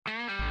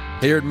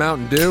Here at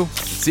Mountain Dew,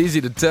 it's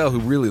easy to tell who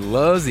really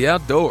loves the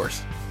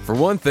outdoors. For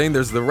one thing,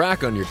 there's the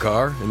rack on your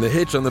car and the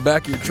hitch on the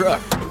back of your truck.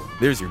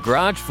 There's your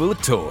garage full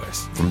of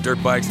toys, from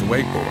dirt bikes to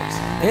wakeboards.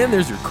 And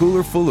there's your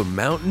cooler full of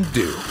Mountain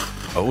Dew,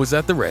 always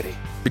at the ready.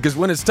 Because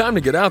when it's time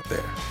to get out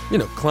there,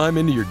 climb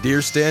into your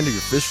deer stand or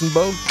your fishing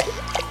boat,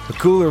 a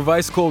cooler of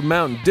ice-cold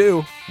Mountain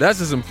Dew, that's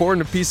as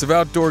important a piece of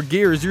outdoor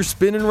gear as your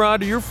spinning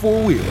rod or your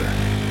four-wheeler.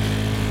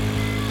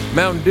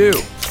 Mountain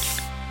Dew.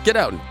 Get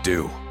out and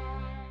do.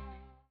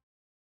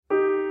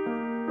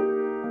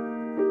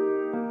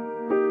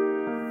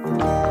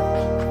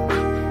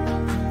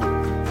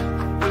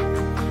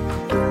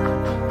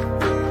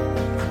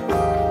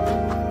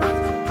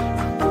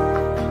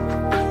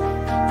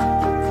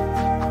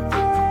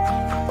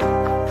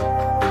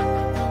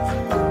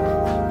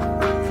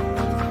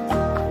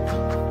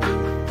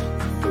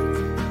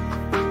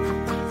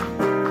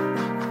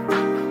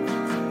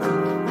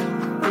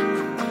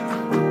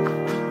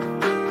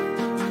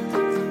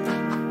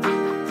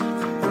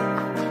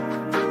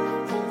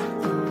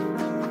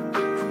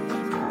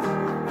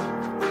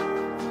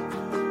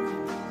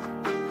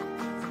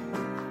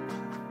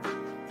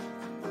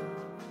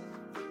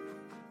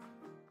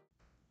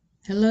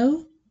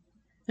 Hello,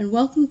 and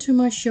welcome to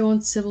my show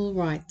on civil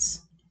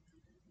rights.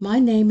 My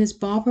name is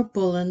Barbara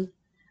Bullen,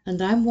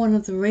 and I'm one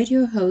of the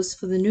radio hosts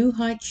for the New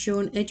Heights Show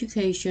on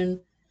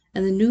Education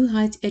and the New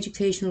Heights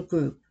Educational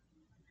Group.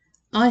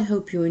 I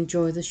hope you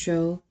enjoy the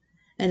show,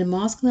 and am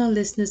asking our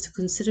listeners to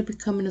consider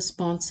becoming a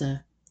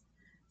sponsor.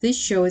 This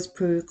show is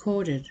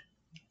pre-recorded.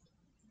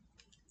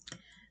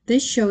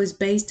 This show is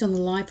based on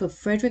the life of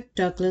Frederick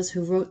Douglas,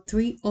 who wrote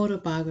 3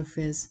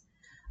 autobiographies.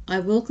 I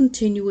will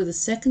continue with a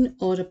second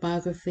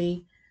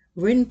autobiography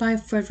written by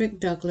Frederick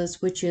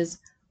Douglas, which is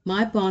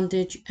My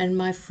Bondage and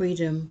My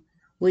Freedom,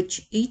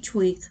 which each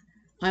week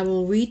I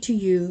will read to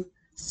you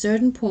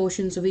certain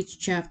portions of each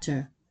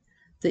chapter.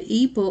 The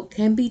ebook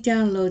can be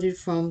downloaded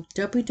from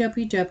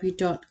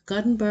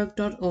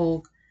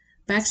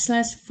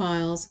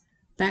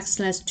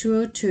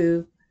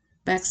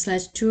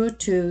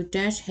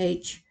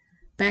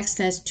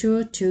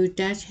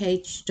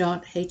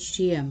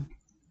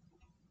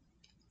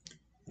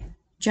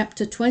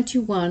Chapter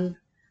 21,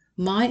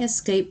 My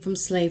Escape from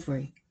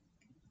Slavery.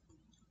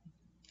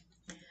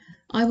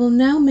 I will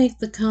now make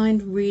the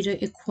kind reader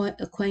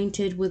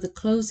acquainted with the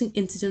closing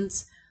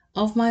incidents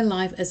of my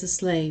life as a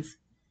slave,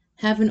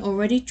 having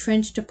already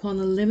trenched upon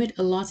the limit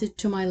allotted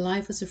to my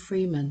life as a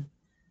freeman.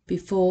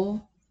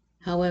 Before,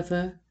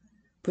 however,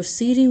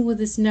 proceeding with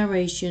this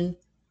narration,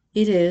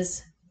 it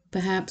is,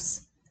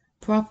 perhaps,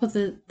 proper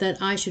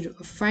that I should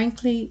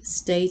frankly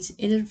state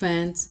in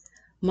advance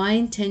my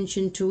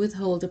intention to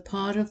withhold a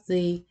part of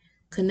the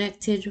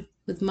connected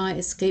with my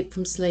escape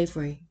from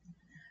slavery.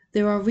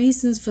 There are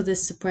reasons for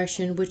this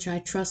suppression which I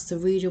trust the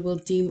reader will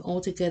deem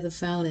altogether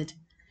valid.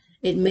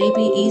 It may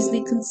be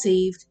easily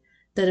conceived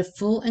that a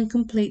full and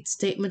complete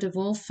statement of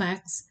all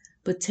facts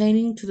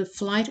pertaining to the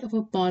flight of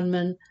a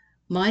bondman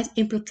might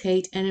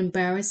implicate and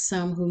embarrass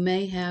some who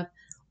may have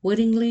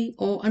wittingly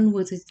or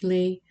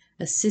unwittingly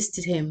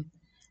assisted him,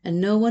 and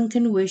no one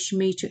can wish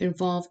me to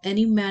involve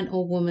any man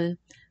or woman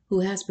who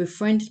has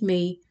befriended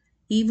me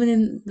even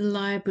in the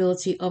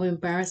liability of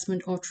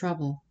embarrassment or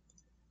trouble.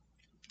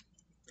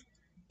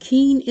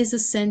 Keen is the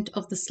scent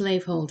of the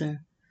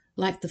slaveholder,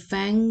 like the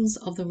fangs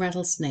of the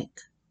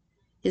rattlesnake.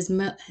 His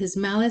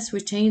malice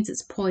retains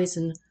its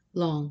poison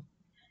long,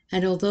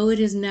 and although it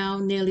is now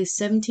nearly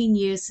 17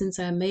 years since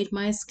I made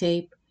my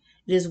escape,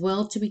 it is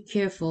well to be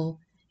careful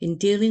in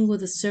dealing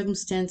with the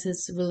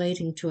circumstances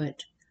relating to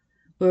it.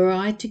 Were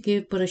I to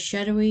give but a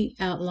shadowy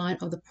outline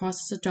of the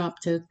process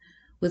adopted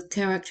with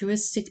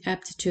characteristic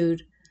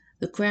aptitude,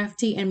 the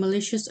crafty and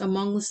malicious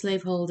among the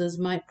slaveholders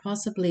might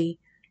possibly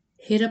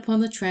hit upon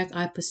the track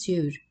I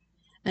pursued,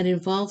 and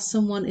involve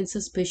someone in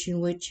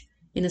suspicion which,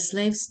 in a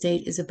slave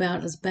state, is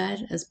about as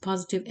bad as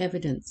positive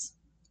evidence.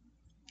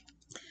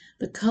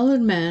 The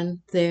colored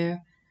man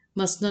there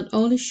must not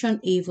only shun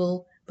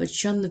evil, but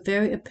shun the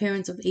very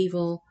appearance of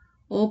evil,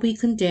 or be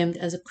condemned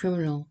as a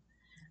criminal.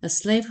 A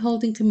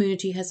slaveholding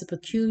community has a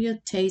peculiar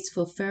taste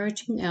for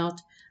ferreting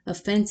out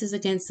offenses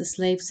against the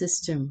slave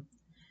system,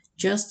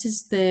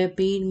 justice there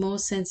being more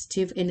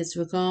sensitive in its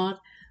regard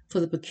for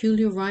the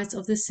peculiar rights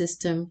of the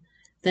system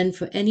than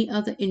for any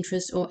other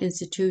interest or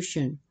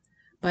institution.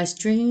 By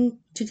stringing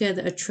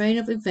together a train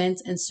of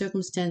events and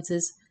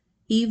circumstances,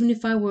 even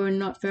if I were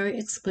not very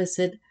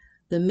explicit,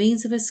 the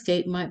means of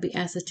escape might be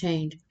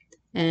ascertained,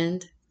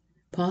 and,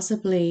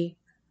 possibly,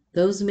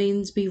 those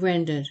means be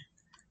rendered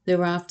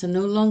thereafter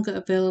no longer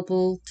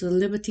available to the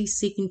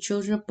liberty-seeking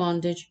children of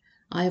bondage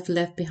I have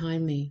left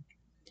behind me.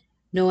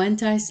 No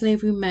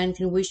anti-slavery man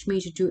can wish me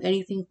to do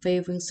anything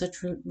favoring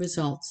such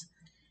results,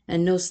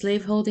 and no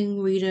slaveholding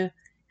reader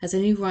has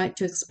any right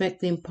to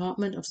expect the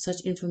impartment of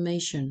such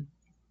information.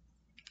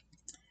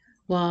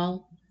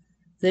 While,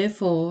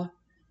 therefore,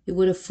 it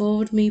would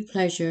afford me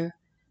pleasure,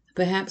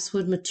 perhaps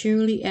would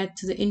materially add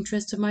to the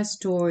interest of my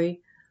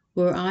story,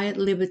 were I at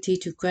liberty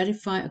to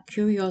gratify a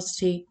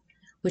curiosity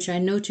which I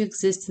know to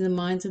exist in the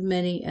minds of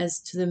many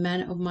as to the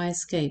manner of my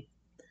escape.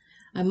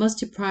 I must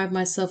deprive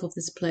myself of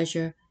this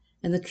pleasure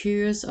and the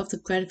curious of the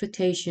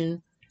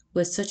gratification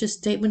where such a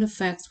statement of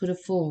facts would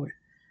afford.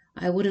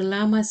 I would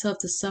allow myself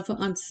to suffer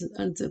under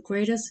the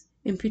greatest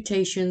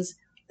imputations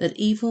that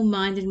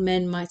evil-minded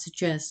men might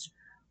suggest,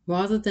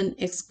 rather than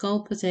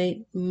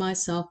exculpate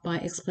myself by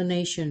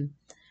explanation,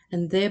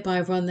 and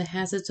thereby run the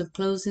hazards of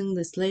closing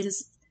the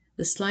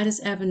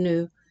slightest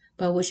avenue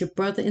by which a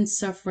brother in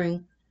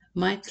suffering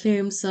might clear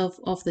himself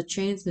of the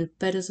chains and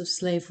fetters of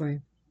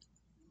slavery.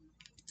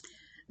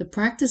 The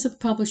practice of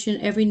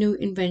publishing every new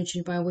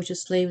invention by which a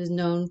slave is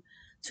known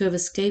to have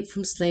escaped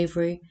from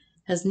slavery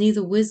has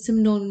neither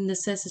wisdom nor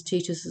necessity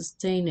to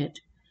sustain it.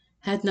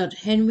 Had not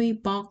Henry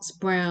Box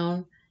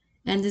Brown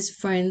and his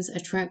friends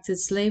attracted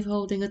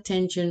slaveholding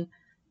attention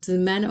to the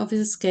manner of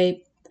his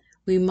escape,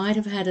 we might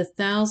have had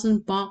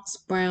 1,000 Box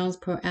Browns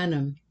per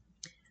annum.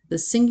 The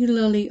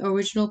singularly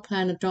original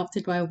plan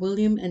adopted by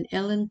William and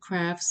Ellen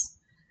Crafts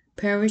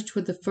perished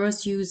with the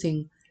first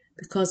using,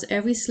 because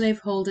every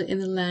slaveholder in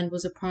the land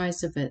was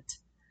apprised of it.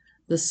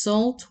 The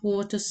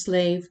salt-water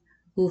slave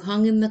who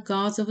hung in the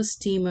guards of a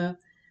steamer,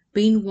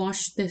 being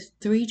washed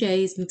 3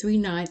 days and 3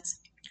 nights,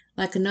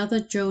 like another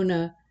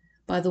Jonah,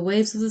 by the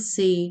waves of the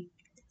sea,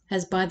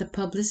 has by the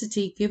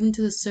publicity given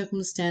to the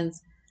circumstance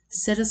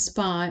set a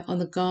spy on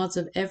the guards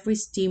of every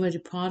steamer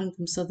departing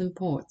from southern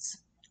ports.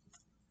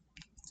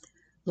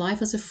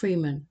 Life as a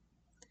freeman.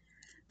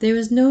 There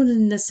is no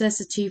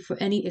necessity for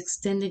any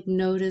extended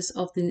notice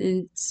of the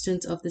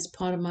instance of this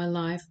part of my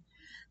life.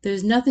 There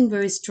is nothing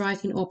very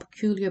striking or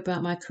peculiar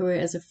about my career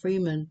as a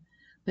freeman,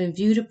 when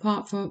viewed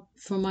apart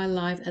from my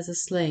life as a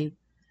slave.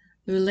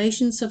 The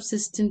relation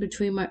subsisting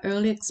between my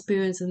early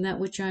experience and that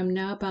which I am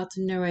now about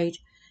to narrate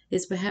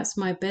is perhaps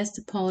my best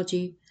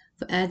apology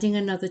for adding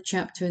another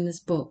chapter in this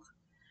book.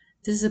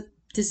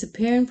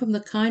 Disappearing from the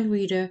kind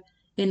reader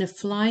in a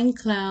flying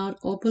cloud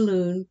or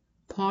balloon,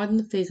 pardon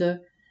the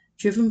figure,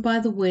 driven by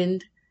the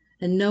wind,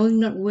 and knowing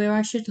not where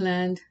I should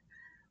land,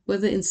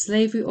 whether in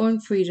slavery or in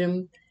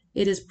freedom,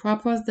 it is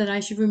proper that I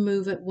should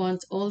remove at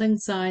once all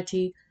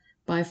anxiety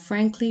by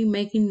frankly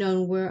making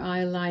known where I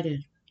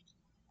alighted.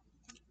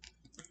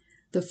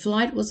 The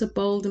flight was a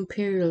bold and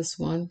perilous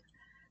one,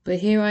 but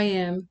here I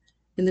am,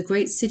 in the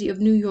great city of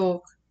New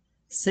York,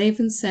 safe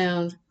and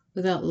sound,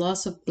 without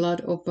loss of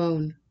blood or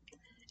bone.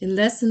 In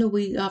less than a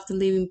week after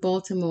leaving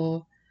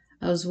Baltimore,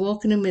 I was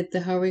walking amid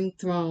the hurrying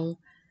throng,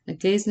 and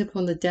gazing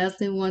upon the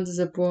dazzling wonders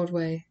of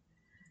Broadway.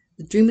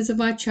 The dreams of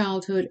my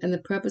childhood and the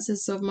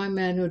purposes of my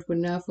manhood were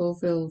now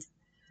fulfilled.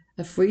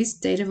 A free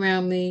state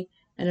around me,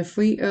 and a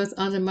free earth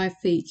under my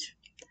feet.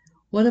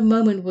 What a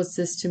moment was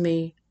this to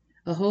me!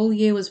 A whole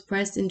year was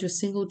pressed into a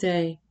single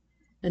day.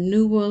 A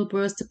new world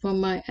burst upon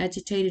my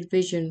agitated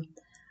vision.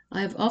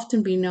 I have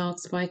often been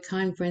asked by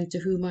kind friends to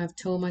whom I have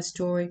told my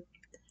story,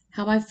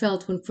 how I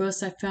felt when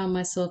first I found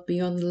myself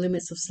beyond the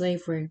limits of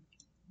slavery.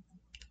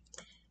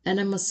 And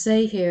I must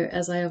say here,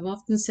 as I have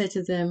often said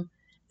to them,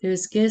 there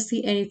is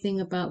scarcely anything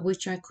about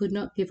which I could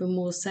not give a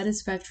more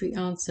satisfactory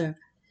answer.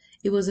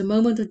 It was a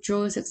moment of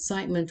joyous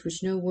excitement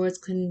which no words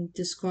can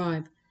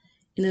describe.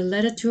 In a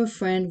letter to a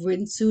friend,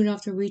 written soon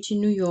after reaching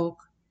New York,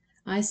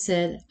 I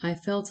said I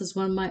felt as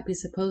one might be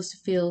supposed to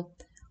feel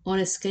on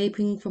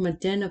escaping from a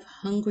den of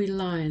hungry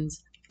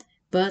lions.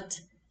 But,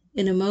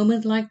 in a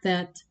moment like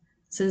that,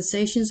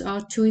 sensations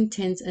are too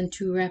intense and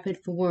too rapid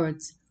for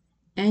words.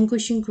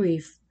 Anguish and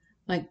grief,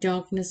 like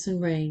darkness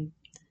and rain,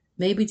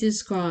 may be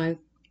described,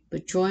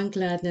 but joy and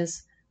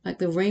gladness, like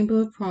the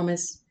rainbow of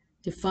promise,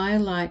 defy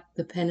alike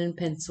the pen and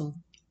pencil.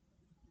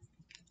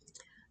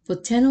 For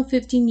 10 or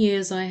 15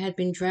 years I had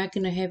been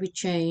dragging a heavy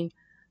chain,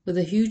 with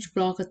a huge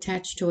block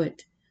attached to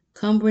it,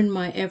 cumbering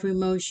my every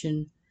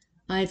motion.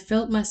 I had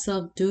felt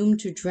myself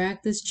doomed to drag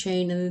this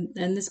chain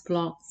and this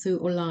block through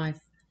life.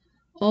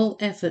 All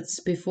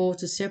efforts before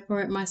to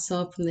separate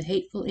myself from the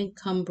hateful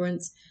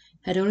encumbrance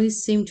had only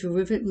seemed to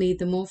rivet me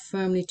the more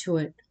firmly to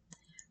it.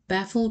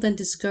 Baffled and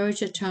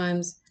discouraged at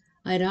times,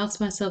 I had asked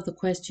myself the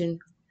question,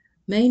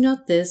 may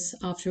not this,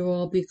 after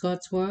all, be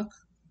God's work?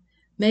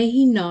 May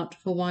he not,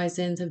 for wise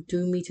ends, have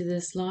doomed me to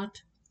this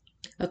lot?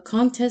 A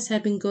contest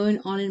had been going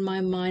on in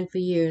my mind for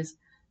years,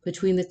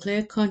 between the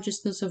clear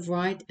consciousness of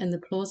right and the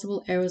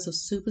plausible errors of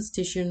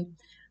superstition,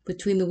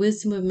 between the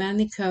wisdom of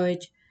manly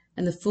courage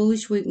and the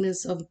foolish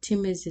weakness of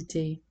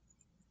timidity.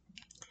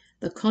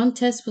 The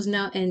contest was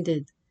now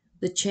ended.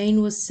 The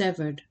chain was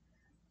severed.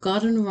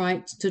 God and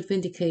right stood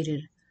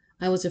vindicated.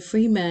 I was a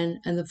free man,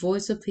 and the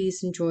voice of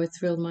peace and joy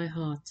thrilled my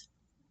heart.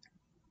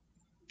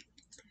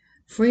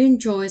 Free and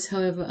joyous,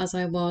 however, as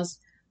I was,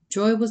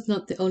 joy was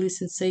not the only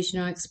sensation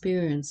I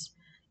experienced.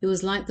 It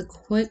was like the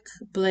quick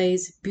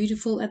blaze,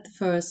 beautiful at the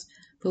first,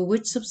 but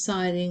which,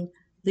 subsiding,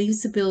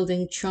 leaves the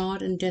building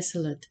charred and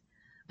desolate.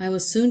 I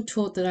was soon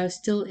taught that I was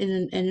still in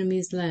an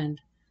enemy's land.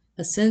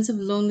 A sense of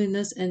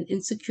loneliness and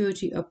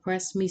insecurity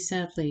oppressed me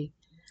sadly.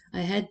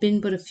 I had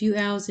been but a few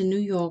hours in New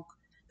York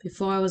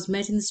before I was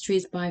met in the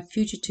streets by a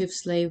fugitive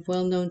slave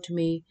well known to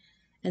me,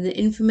 and the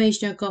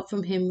information I got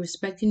from him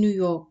respecting New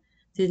York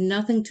did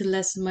nothing to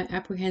lessen my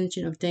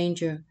apprehension of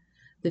danger.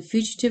 The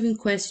fugitive in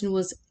question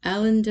was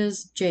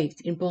Allender's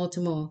Jake in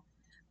Baltimore,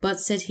 but,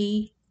 said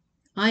he,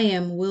 I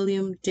am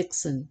William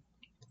Dixon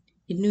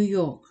in New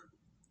York.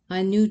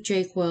 I knew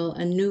Jake well,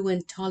 and knew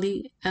when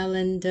Tolly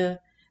Allender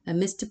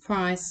and Mr.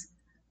 Price,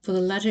 for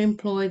the latter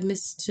employed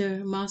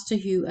Master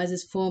Hugh as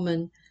his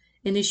foreman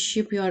in his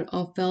shipyard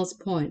on Fells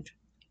Point,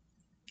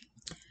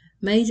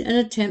 made an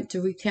attempt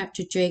to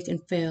recapture Jake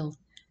and failed.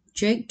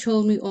 Jake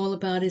told me all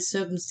about his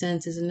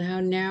circumstances and how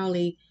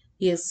narrowly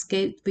he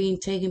escaped being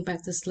taken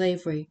back to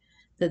slavery,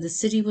 that the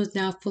city was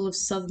now full of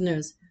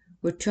Southerners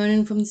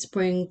returning from the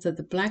Springs, that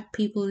the black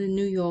people in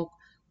New York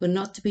were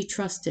not to be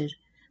trusted,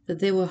 that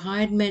there were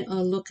hired men on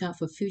the lookout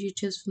for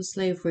fugitives from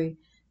slavery,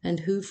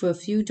 and who for a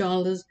few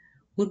dollars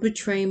would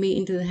betray me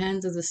into the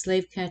hands of the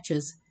slave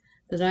catchers,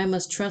 that I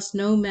must trust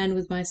no man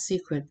with my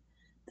secret,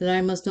 that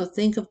I must not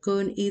think of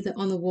going either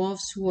on the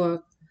wharves to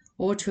work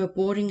or to a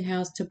boarding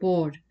house to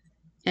board,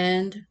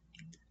 and,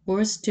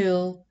 worse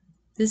still,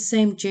 this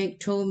same Jake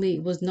told me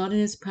it was not in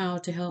his power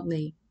to help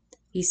me.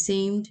 He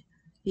seemed,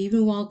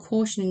 even while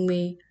cautioning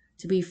me,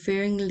 to be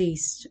fearing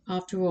lest,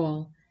 after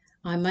all,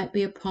 I might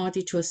be a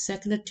party to a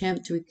second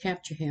attempt to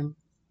recapture him.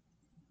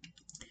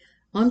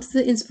 Under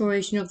the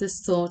inspiration of this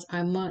thought,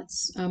 I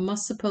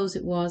must suppose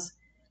it was,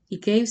 he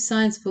gave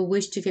signs of a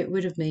wish to get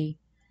rid of me,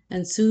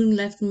 and soon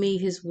left me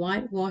his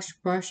whitewash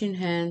brush in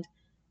hand,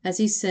 as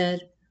he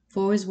said,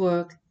 for his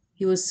work.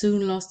 He was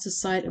soon lost to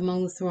sight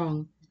among the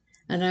throng,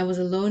 and I was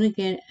alone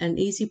again, an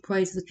easy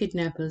prey to the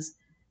kidnappers,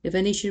 if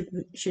any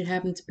should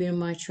happen to be on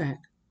my track.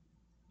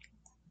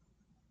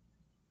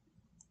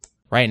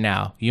 Right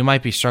now, you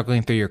might be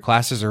struggling through your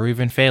classes or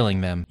even failing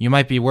them. You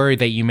might be worried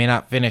that you may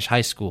not finish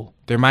high school.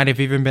 There might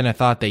have even been a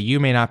thought that you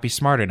may not be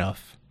smart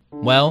enough.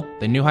 Well,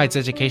 the New Heights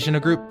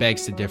Educational Group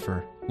begs to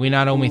differ. We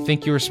not only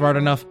think you are smart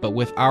enough, but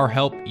with our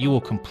help, you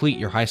will complete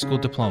your high school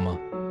diploma.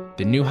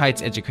 The New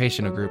Heights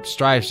Educational Group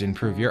strives to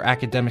improve your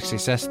academic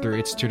success through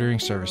its tutoring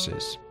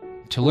services.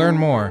 To learn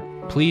more,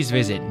 please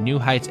visit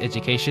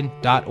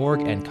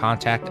newheightseducation.org and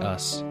contact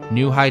us.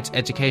 New Heights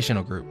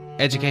Educational Group,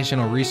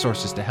 educational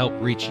resources to help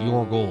reach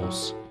your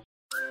goals.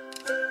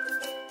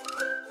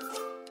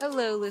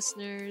 Hello,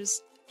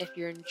 listeners. If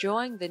you're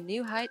enjoying the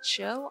New Heights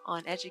show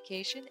on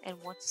education and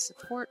want to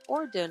support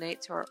or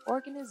donate to our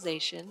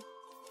organization,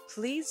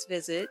 please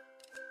visit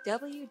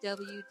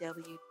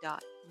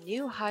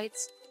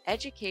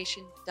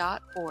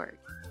www.newheightseducation.org.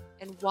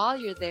 And while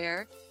you're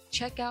there,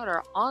 check out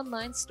our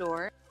online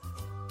store.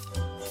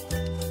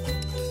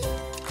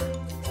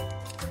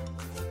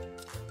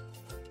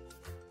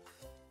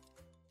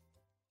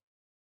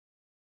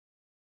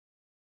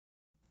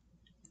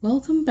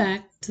 Welcome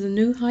back to the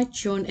New Heights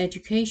Show on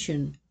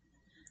Education.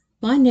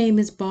 My name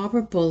is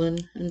Barbara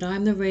Bullen, and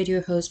I'm the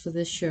radio host for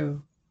this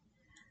show.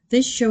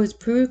 This show is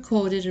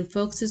pre-recorded and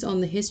focuses on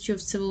the history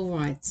of civil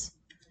rights.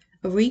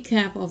 A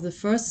recap of the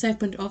first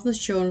segment of the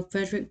show on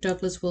Frederick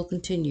Douglass will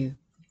continue.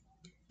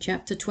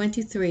 Chapter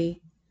 23,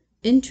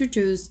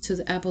 Introduced to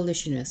the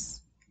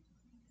Abolitionists.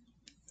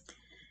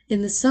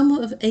 In the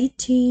summer of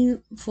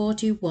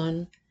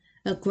 1841,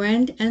 a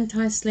grand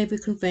anti-slavery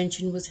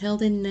convention was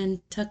held in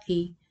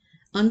Nantucket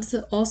under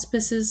the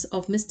auspices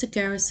of Mr.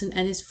 Garrison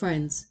and his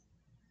friends.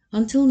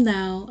 Until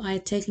now, I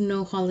had taken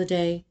no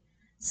holiday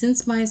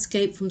since my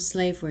escape from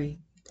slavery,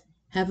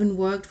 having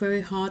worked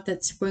very hard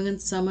that spring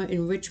and summer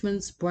in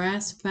Richmond's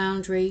brass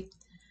foundry,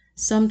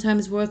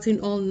 sometimes working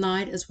all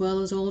night as well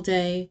as all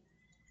day,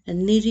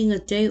 and needing a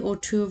day or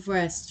two of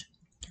rest.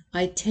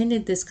 I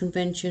attended this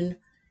convention,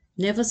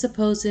 never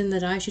supposing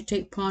that I should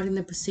take part in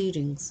the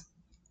proceedings.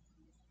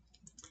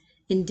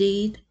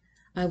 Indeed,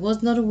 I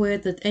was not aware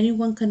that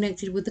anyone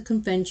connected with the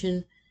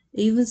convention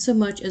even so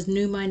much as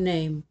knew my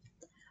name.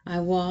 I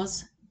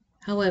was,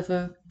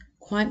 however,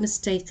 quite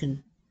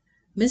mistaken.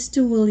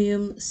 Mr.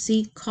 William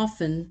C.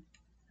 Coffin,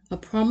 a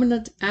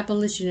prominent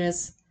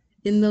abolitionist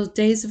in those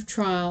days of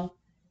trial,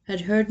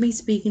 had heard me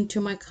speaking to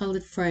my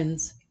colored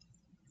friends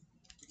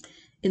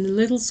in the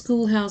little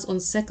schoolhouse on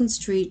 2nd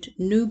Street,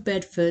 New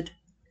Bedford,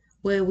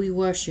 where we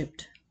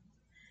worshipped.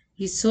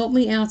 He sought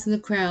me out in the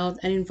crowd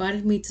and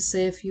invited me to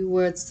say a few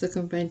words to the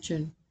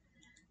convention.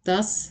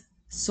 Thus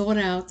sought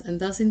out and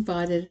thus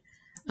invited,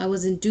 I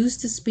was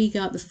induced to speak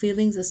out the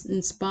feelings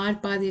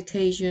inspired by the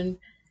occasion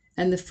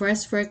and the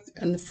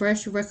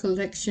fresh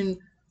recollection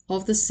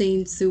of the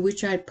scenes through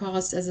which I had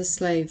passed as a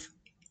slave.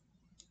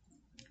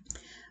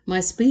 My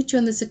speech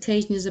on this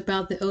occasion is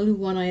about the only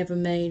one I ever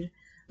made,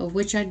 of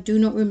which I do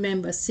not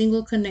remember a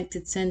single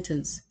connected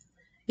sentence.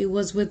 It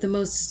was with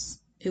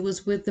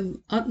the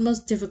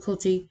utmost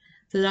difficulty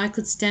that I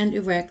could stand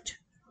erect,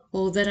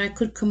 or that I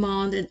could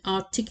command and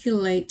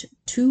articulate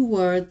 2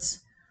 words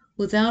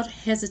without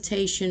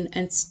hesitation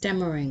and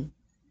stammering.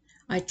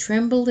 I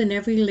trembled in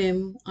every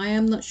limb. I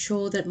am not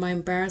sure that my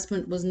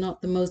embarrassment was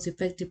not the most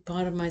effective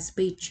part of my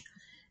speech,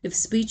 if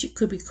speech it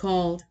could be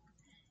called.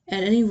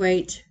 At any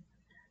rate,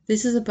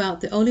 this is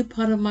about the only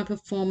part of my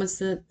performance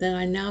that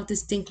I now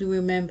distinctly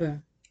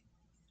remember.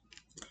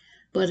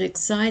 But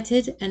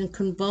excited and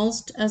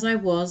convulsed as I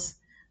was,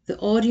 the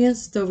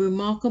audience, though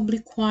remarkably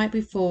quiet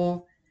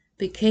before,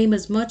 became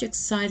as much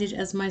excited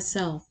as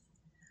myself.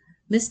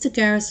 Mr.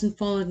 Garrison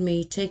followed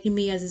me, taking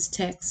me as his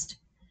text,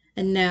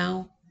 and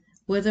now,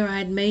 whether I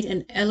had made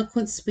an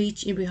eloquent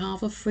speech in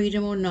behalf of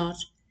freedom or not,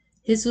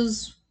 his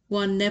was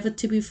one never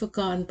to be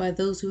forgotten by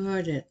those who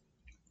heard it.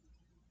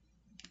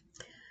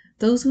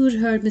 Those who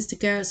had heard Mr.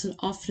 Garrison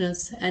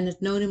oftenest and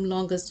had known him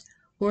longest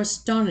were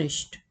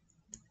astonished.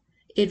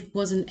 It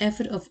was an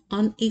effort of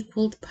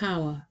unequalled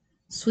power,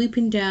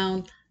 sweeping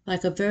down,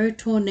 like a very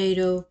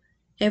tornado,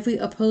 every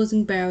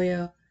opposing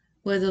barrier,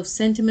 whether of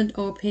sentiment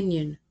or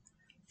opinion.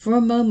 For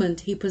a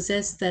moment he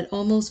possessed that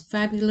almost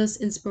fabulous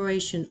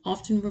inspiration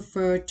often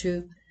referred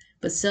to,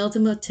 but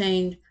seldom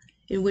attained,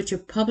 in which a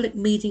public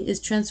meeting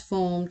is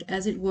transformed,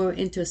 as it were,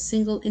 into a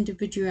single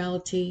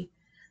individuality,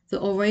 the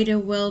orator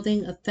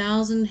wielding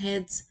 1,000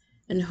 heads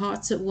and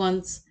hearts at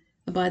once,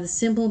 and by the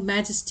simple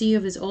majesty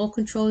of his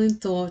all-controlling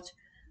thought,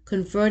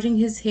 converting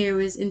his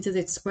hearers into the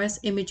express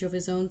image of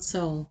his own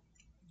soul.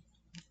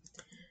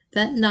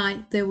 That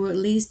night there were at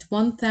least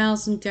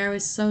 1,000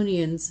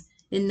 Garrisonians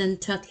in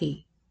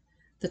Nantucket.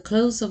 The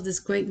close of this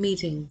great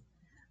meeting,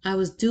 I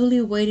was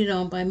duly waited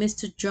on by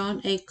Mr.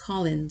 John A.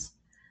 Collins,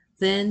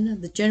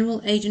 then the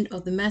general agent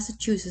of the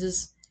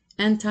Massachusetts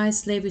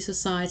Anti-Slavery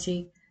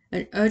Society,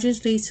 and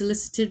urgently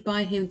solicited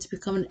by him to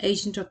become an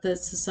agent of that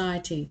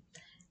society,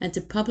 and to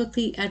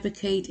publicly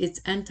advocate its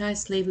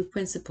anti-slavery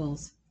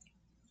principles.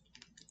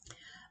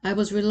 I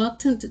was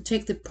reluctant to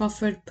take the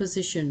proffered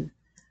position.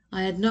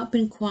 I had not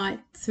been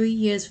quite 3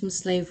 years from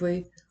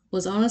slavery,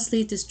 was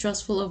honestly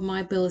distrustful of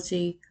my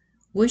ability,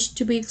 wished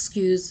to be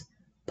excused.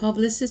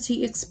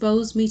 Publicity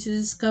exposed me to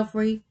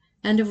discovery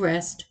and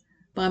arrest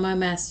by my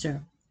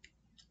master,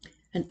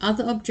 and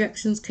other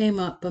objections came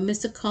up, but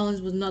Mr.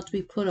 Collins was not to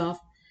be put off,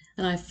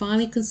 and I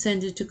finally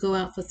consented to go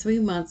out for 3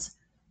 months,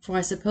 for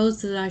I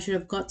supposed that I should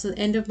have got to the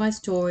end of my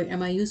story and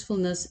my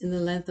usefulness in the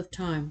length of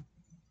time.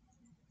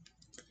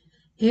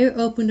 Here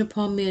opened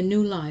upon me a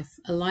new life,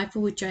 a life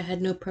for which I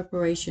had no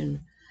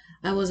preparation.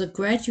 I was a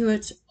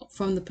graduate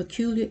from the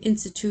peculiar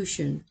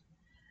institution,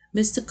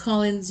 Mr.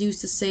 Collins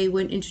used to say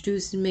when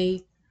introducing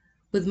me,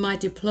 with my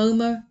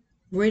diploma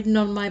written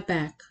on my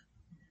back.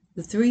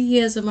 The 3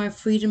 years of my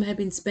freedom had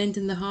been spent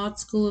in the hard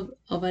school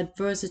of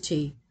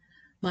adversity.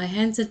 My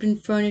hands had been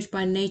furnished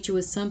by nature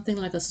with something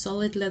like a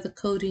solid leather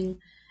coating,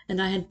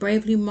 and I had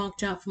bravely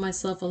marked out for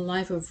myself a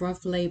life of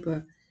rough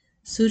labor,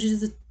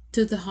 suited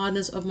to the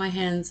hardness of my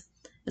hands,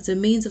 as a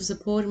means of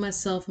supporting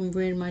myself and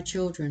rearing my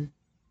children.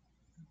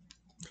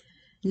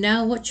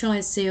 Now what shall I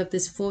say of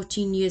this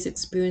 14 years'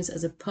 experience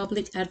as a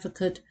public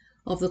advocate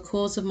of the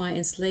cause of my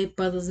enslaved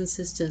brothers and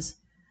sisters?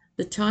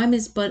 The time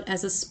is but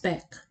as a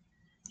speck,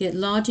 yet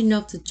large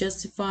enough to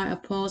justify a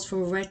pause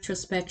for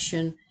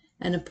retrospection,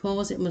 and a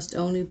pause it must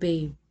only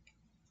be.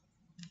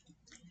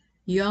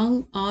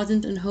 Young,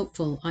 ardent, and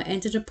hopeful, I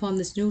entered upon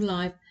this new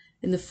life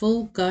in the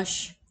full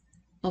gush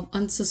of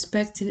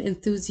unsuspecting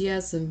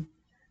enthusiasm.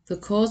 The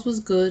cause was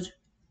good,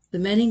 the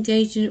men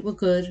engaged in it were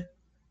good,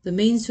 the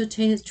means to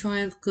attain its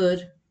triumph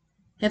good.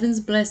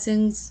 Heaven's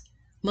blessings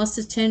must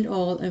attend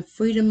all, and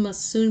freedom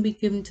must soon be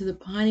given to the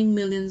pining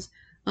millions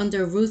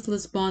under a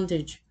ruthless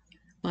bondage.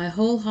 My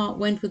whole heart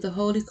went with the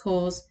holy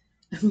cause,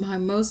 and my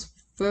most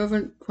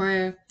fervent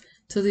prayer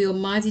to the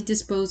Almighty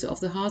Disposer of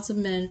the hearts of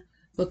men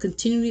were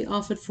continually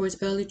offered for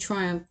its early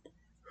triumph.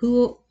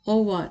 Who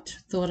or what,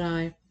 thought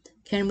I,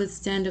 can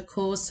withstand a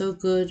cause so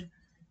good,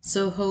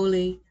 so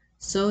holy,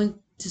 so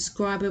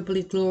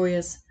indescribably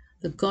glorious?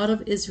 The God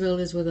of Israel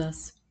is with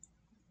us.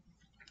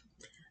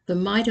 The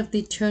might of the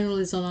Eternal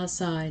is on our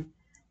side.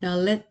 Now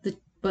let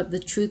but the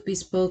truth be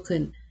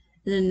spoken,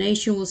 and the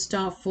nation will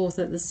start forth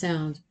at the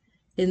sound.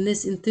 In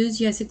this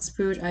enthusiastic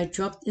spirit I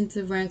dropped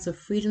into the ranks of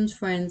freedom's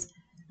friends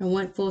and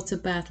went forth to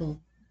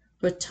battle.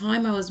 For a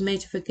time I was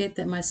made to forget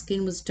that my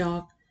skin was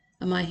dark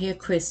and my hair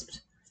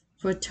crisped.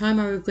 For a time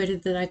I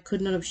regretted that I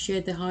could not have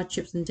shared the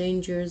hardships and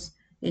dangers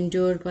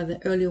endured by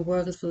the earlier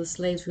workers for the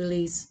slaves'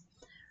 release.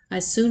 I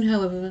soon,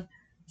 however,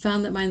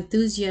 found that my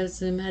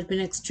enthusiasm had been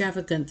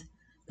extravagant,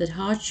 that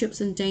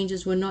hardships and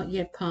dangers were not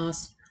yet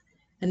past,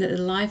 and that the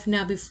life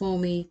now before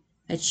me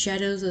had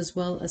shadows as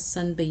well as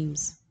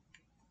sunbeams.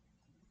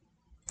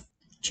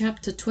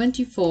 Chapter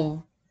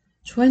 24.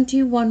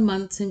 21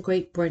 Months in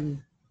Great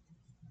Britain.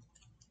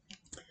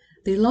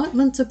 The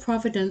allotments of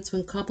Providence,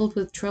 when coupled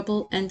with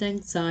trouble and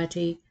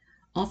anxiety,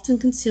 often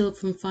conceal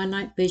from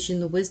finite vision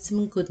the wisdom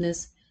and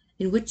goodness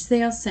in which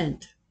they are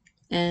sent,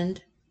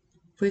 and,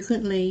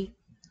 frequently,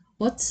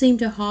 what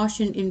seemed a harsh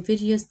and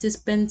invidious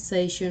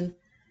dispensation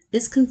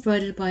is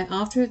converted by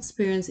after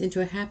experience into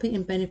a happy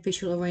and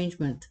beneficial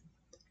arrangement.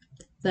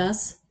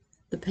 Thus,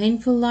 the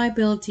painful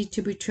liability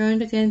to be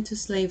turned again to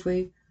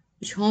slavery,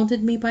 which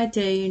haunted me by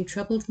day and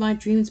troubled my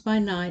dreams by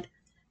night,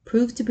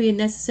 proved to be a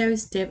necessary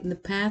step in the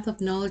path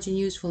of knowledge and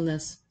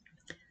usefulness.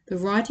 The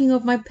writing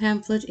of my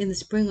pamphlet in the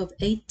spring of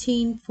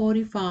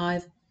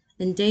 1845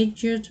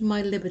 endangered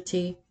my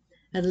liberty,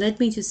 and led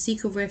me to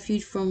seek a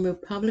refuge from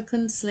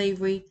republican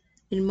slavery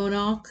in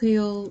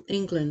monarchical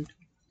England.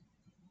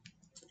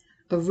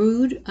 A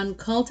rude,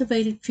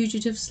 uncultivated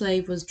fugitive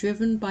slave was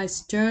driven by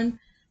stern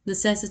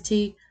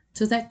necessity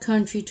to that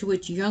country to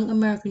which young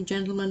American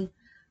gentlemen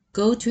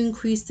go to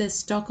increase their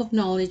stock of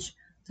knowledge,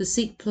 to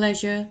seek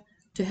pleasure,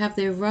 to have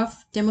their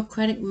rough,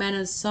 democratic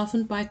manners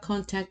softened by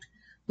contact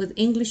with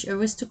English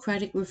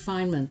aristocratic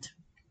refinement.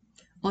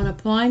 On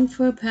applying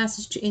for a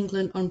passage to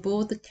England on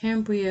board the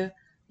Cambria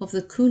of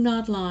the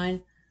Cunard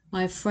Line,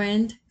 my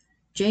friend,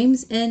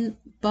 James N.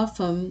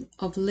 Buffum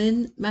of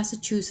Lynn,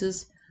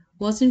 Massachusetts,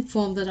 was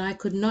informed that I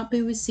could not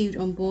be received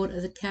on board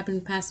as a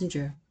cabin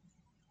passenger.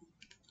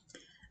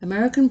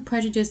 American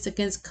prejudice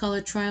against color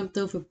triumphed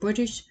over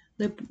British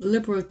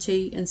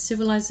liberality and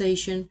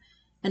civilization,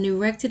 and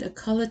erected a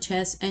color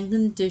test and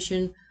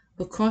condition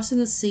for crossing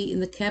the sea in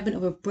the cabin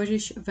of a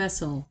British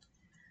vessel.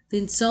 The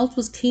insult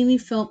was keenly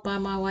felt by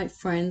my white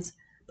friends,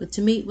 but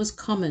to me it was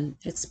common,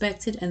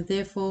 expected, and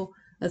therefore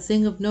a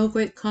thing of no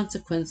great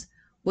consequence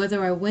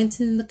whether I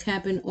went in the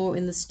cabin or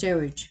in the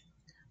steerage.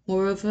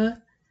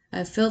 Moreover,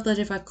 I felt that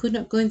if I could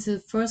not go into the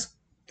first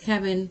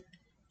cabin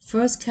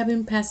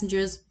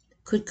passengers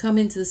could come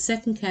into the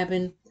second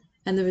cabin,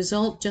 and the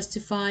result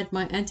justified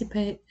my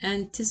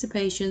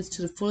anticipations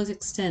to the fullest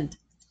extent.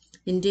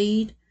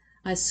 Indeed,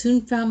 I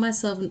soon found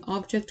myself an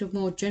object of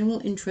more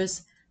general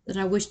interest than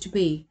I wished to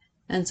be,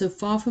 and so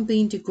far from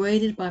being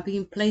degraded by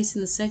being placed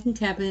in the second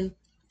cabin,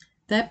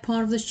 that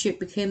part of the ship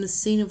became the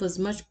scene of as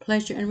much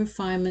pleasure and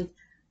refinement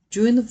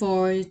during the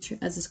voyage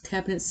as the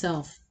cabin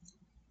itself.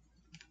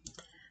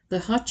 The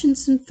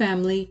Hutchinson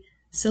family,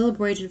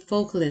 celebrated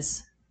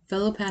vocalists,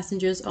 fellow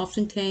passengers,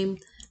 often came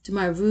to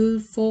my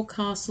rude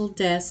forecastle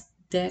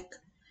deck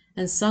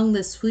and sung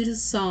their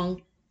sweetest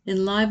song,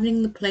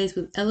 enlivening the place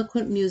with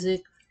eloquent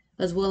music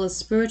as well as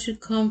spirited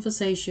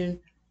conversation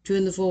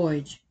during the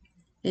voyage.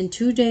 In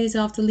 2 days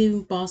after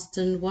leaving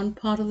Boston, one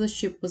part of the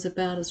ship was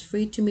about as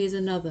free to me as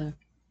another.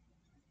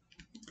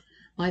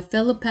 My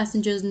fellow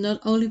passengers not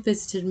only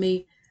visited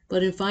me,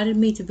 but invited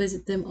me to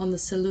visit them on the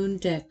saloon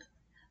deck.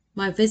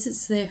 My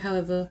visits there,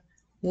 however,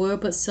 were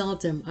but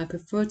seldom. I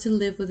preferred to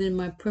live within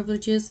my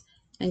privileges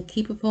and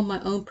keep upon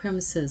my own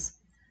premises.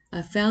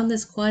 I found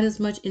this quite as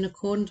much in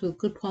accordance with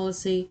good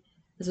policy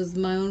as with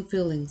my own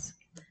feelings.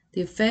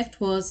 The effect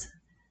was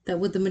that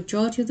with the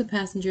majority of the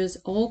passengers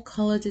all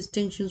color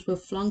distinctions were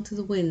flung to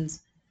the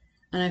winds,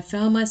 and I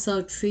found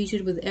myself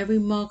treated with every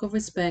mark of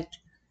respect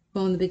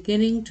from the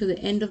beginning to the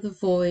end of the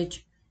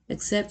voyage,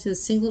 except in a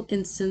single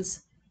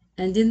instance,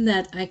 and in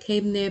that I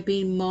came near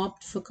being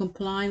mobbed for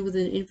complying with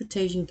an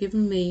invitation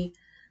given me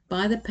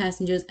by the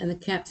passengers and the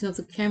captain of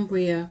the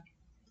Cambria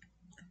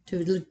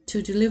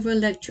to deliver a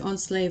lecture on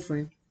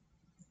slavery.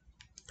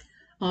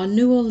 Our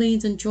New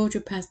Orleans and Georgia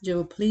passengers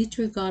were pleased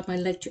to regard my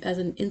lecture as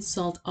an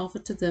insult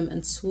offered to them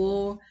and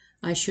swore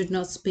I should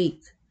not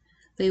speak.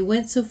 They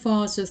went so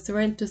far as to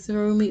threaten to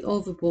throw me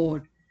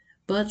overboard,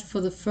 but for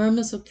the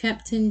firmness of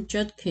Captain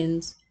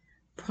Judkins,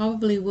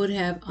 probably would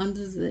have,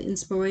 under the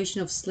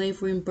inspiration of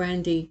slavery and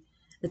brandy,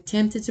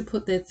 attempted to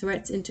put their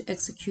threats into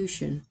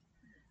execution.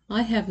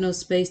 I have no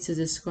space to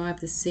describe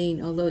the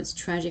scene, although its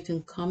tragic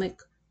and comic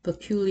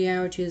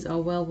peculiarities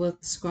are well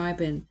worth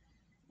describing.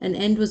 An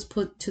end was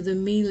put to the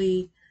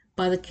melee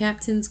by the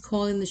captain's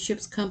calling the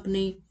ship's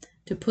company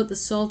to put the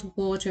salt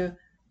water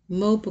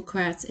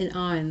mobocrats in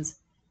irons,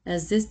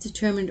 as this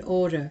determined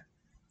order.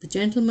 The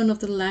gentlemen of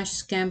the lash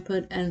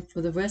scampered, and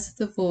for the rest of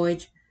the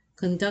voyage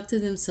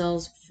conducted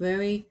themselves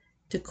very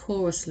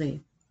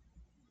decorously.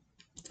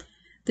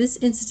 This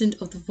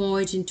incident of the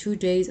voyage in 2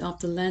 days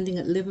after landing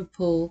at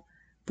Liverpool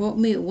brought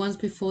me at once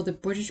before the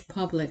British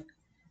public,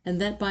 and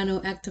that by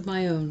no act of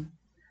my own.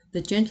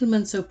 The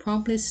gentlemen so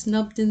promptly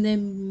snubbed in their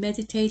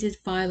meditated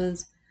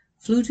violence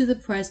flew to the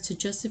press to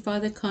justify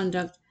their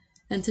conduct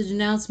and to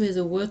denounce me as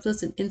a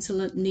worthless and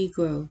insolent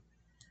Negro.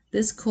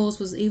 This course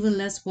was even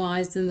less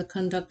wise than the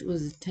conduct it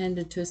was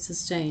intended to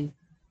sustain,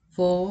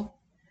 for,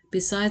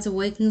 besides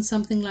awakening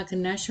something like a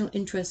national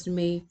interest in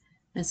me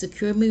and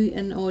securing me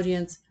an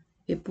audience,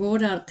 it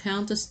brought out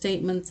counter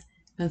statements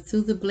and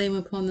threw the blame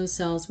upon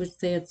themselves which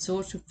they had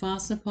sought to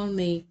fasten upon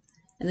me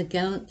and the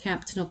gallant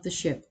captain of the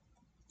ship.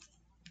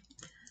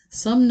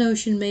 Some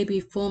notion may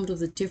be formed of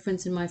the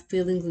difference in my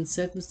feelings and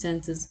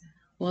circumstances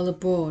while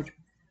abroad,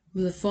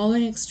 from the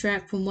following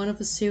extract from one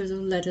of a series of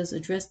letters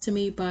addressed to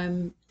me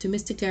to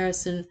Mr.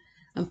 Garrison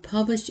and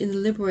published in the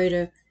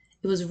Liberator.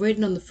 It was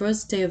written on the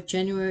first day of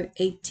January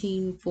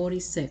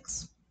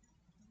 1846.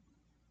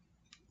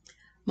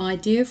 My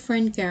dear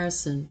friend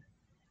Garrison,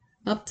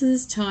 up to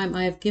this time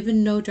I have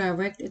given no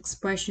direct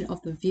expression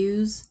of the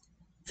views,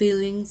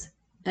 feelings,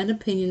 and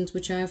opinions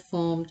which I have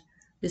formed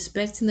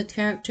respecting the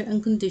character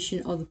and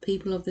condition of the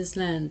people of this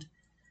land.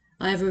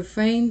 I have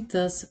refrained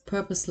thus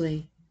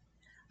purposely.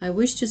 I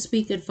wish to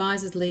speak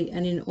advisedly,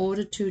 and in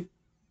order to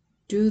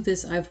do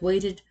this I have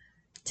waited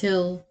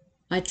till,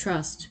 I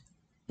trust,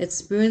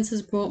 experience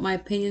has brought my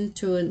opinion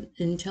to an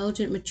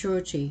intelligent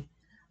maturity.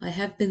 I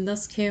have been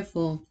thus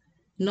careful,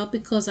 not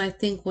because I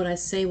think what I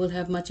say will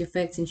have much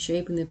effect in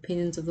shaping the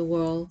opinions of the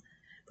world,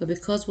 but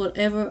because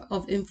whatever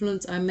of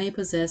influence I may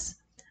possess,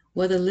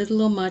 whether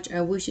little or much,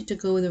 I wish it to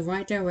go in the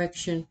right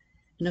direction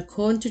and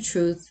according to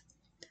truth,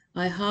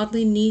 I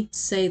hardly need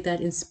say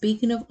that in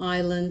speaking of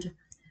Ireland,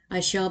 I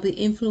shall be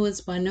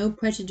influenced by no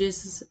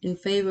prejudices in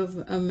favor of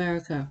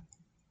America.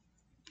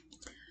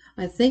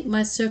 I think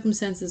my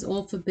circumstances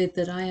all forbid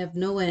that I have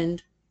no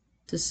end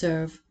to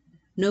serve,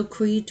 no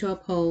creed to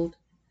uphold,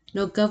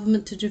 no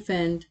government to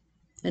defend,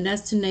 and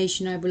as to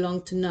nation I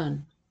belong to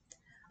none.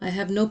 I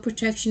have no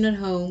protection at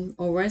home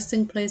or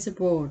resting place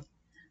abroad.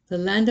 The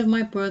land of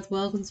my birth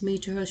welcomes me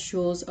to her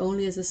shores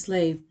only as a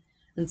slave,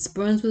 and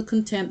spurns with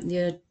contempt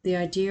the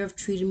idea of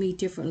treating me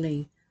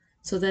differently,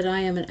 so that I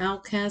am an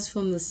outcast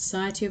from the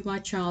society of my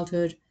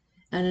childhood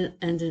and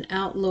an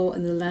outlaw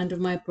in the land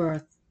of my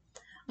birth.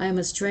 I am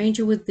a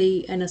stranger with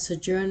thee and a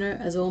sojourner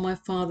as all my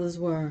fathers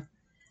were.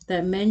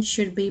 That men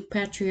should be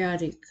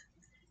patriotic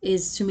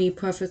is to me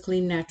perfectly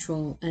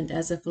natural and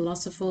as a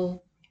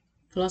philosophical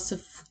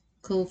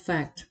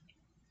fact.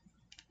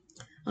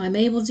 I am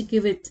able to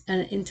give it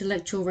an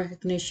intellectual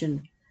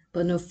recognition,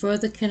 but no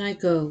further can I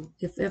go.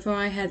 If ever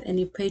I had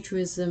any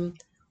patriotism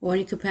or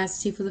any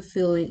capacity for the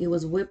feeling, it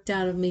was whipped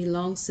out of me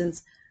long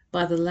since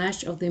by the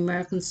lash of the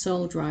American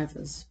soul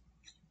drivers.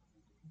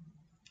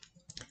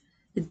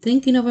 In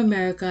thinking of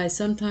America, I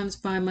sometimes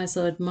find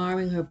myself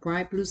admiring her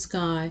bright blue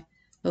sky,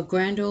 her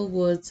grand old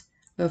woods,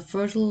 her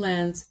fertile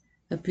lands,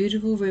 her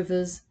beautiful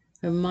rivers,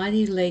 her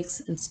mighty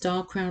lakes and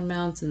star-crowned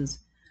mountains.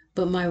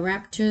 But my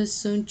rapture is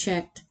soon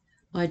checked,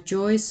 my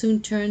joy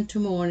soon turned to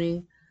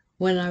mourning,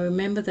 when I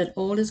remember that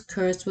all is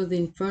cursed with the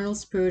infernal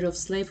spirit of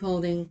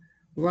slaveholding,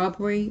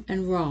 robbery,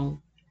 and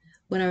wrong.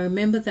 When I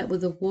remember that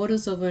with the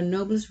waters of her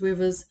noblest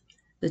rivers,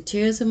 the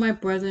tears of my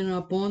brethren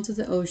are borne to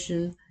the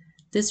ocean,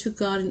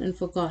 disregarded and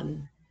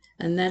forgotten,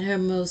 and that her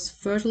most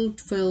fertile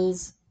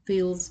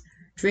fields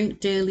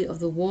drink daily of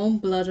the warm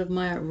blood of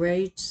my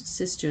outraged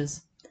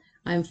sisters,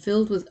 I am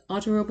filled with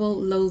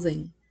unutterable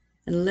loathing,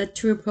 and led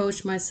to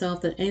reproach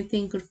myself that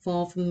anything could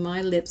fall from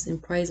my lips in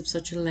praise of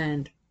such a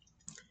land.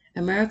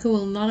 America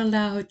will not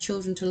allow her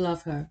children to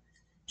love her.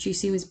 She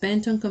seems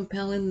bent on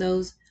compelling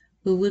those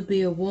who would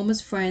be her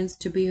warmest friends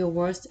to be her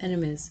worst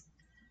enemies.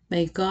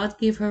 May God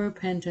give her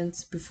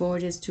repentance before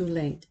it is too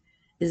late,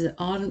 is the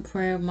ardent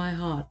prayer of my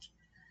heart.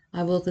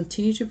 I will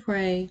continue to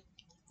pray,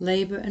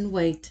 labor, and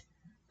wait,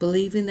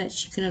 believing that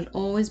she cannot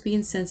always be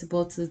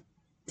insensible to the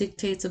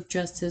dictates of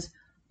justice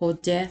or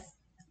death,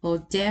 or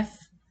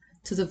deaf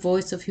to the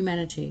voice of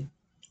humanity.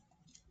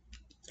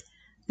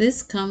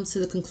 This comes to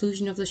the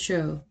conclusion of the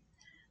show.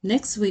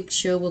 Next week's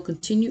show will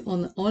continue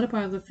on the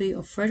autobiography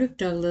of Frederick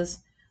Douglas,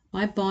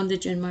 My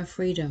Bondage and My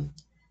Freedom.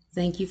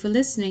 Thank you for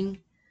listening.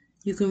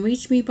 You can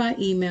reach me by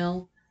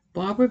email,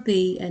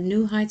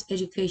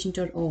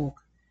 barbara.b@newheightseducation.org.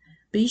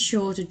 Be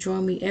sure to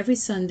join me every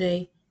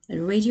Sunday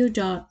at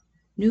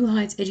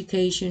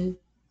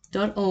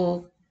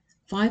radio.newheightseducation.org,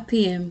 5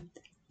 p.m.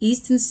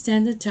 Eastern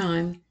Standard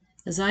Time,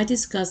 as I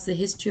discuss the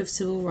history of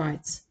civil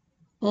rights.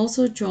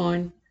 Also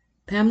join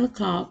Pamela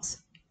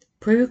Clark's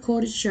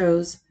pre-recorded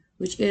shows,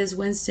 which airs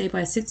Wednesday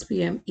by 6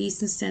 p.m.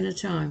 Eastern Standard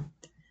Time.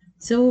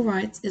 Civil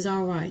rights is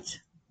our right.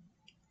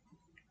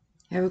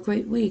 Have a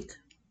great week.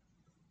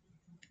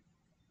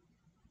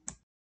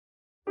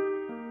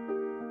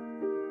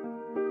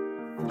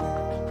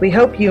 We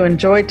hope you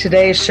enjoyed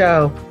today's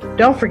show.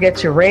 Don't forget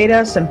to rate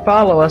us and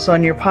follow us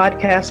on your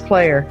podcast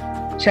player.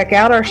 Check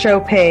out our show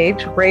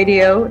page,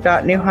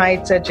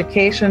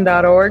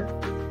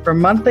 radio.newheightseducation.org, for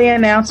monthly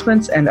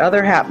announcements and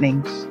other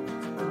happenings.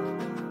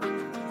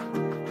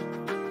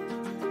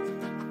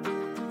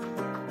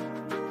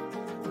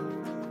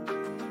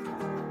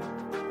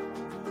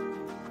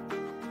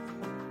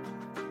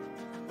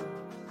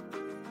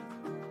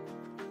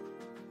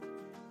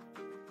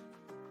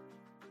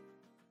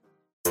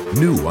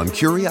 New on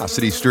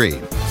Curiosity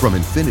Stream. From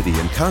infinity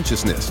and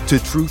consciousness to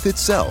truth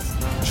itself.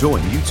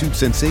 Join YouTube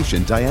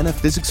sensation Diana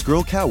Physics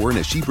Girl Cowern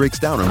as she breaks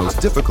down her most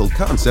difficult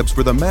concepts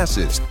for the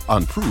masses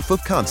on Proof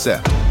of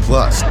Concept.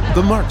 Plus,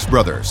 the Marx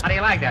Brothers. How do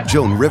you like that?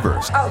 Joan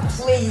Rivers. Oh,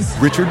 please.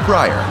 Richard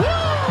Pryor.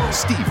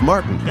 Steve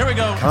Martin. Here we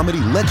go. Comedy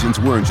legends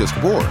weren't just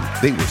born,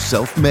 they were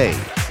self-made.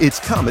 It's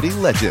Comedy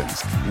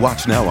Legends.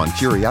 Watch now on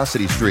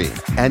Curiosity Stream.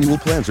 Annual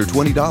plans are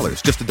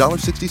 $20, just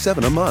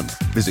 $1.67 a month.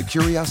 Visit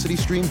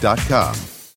curiositystream.com.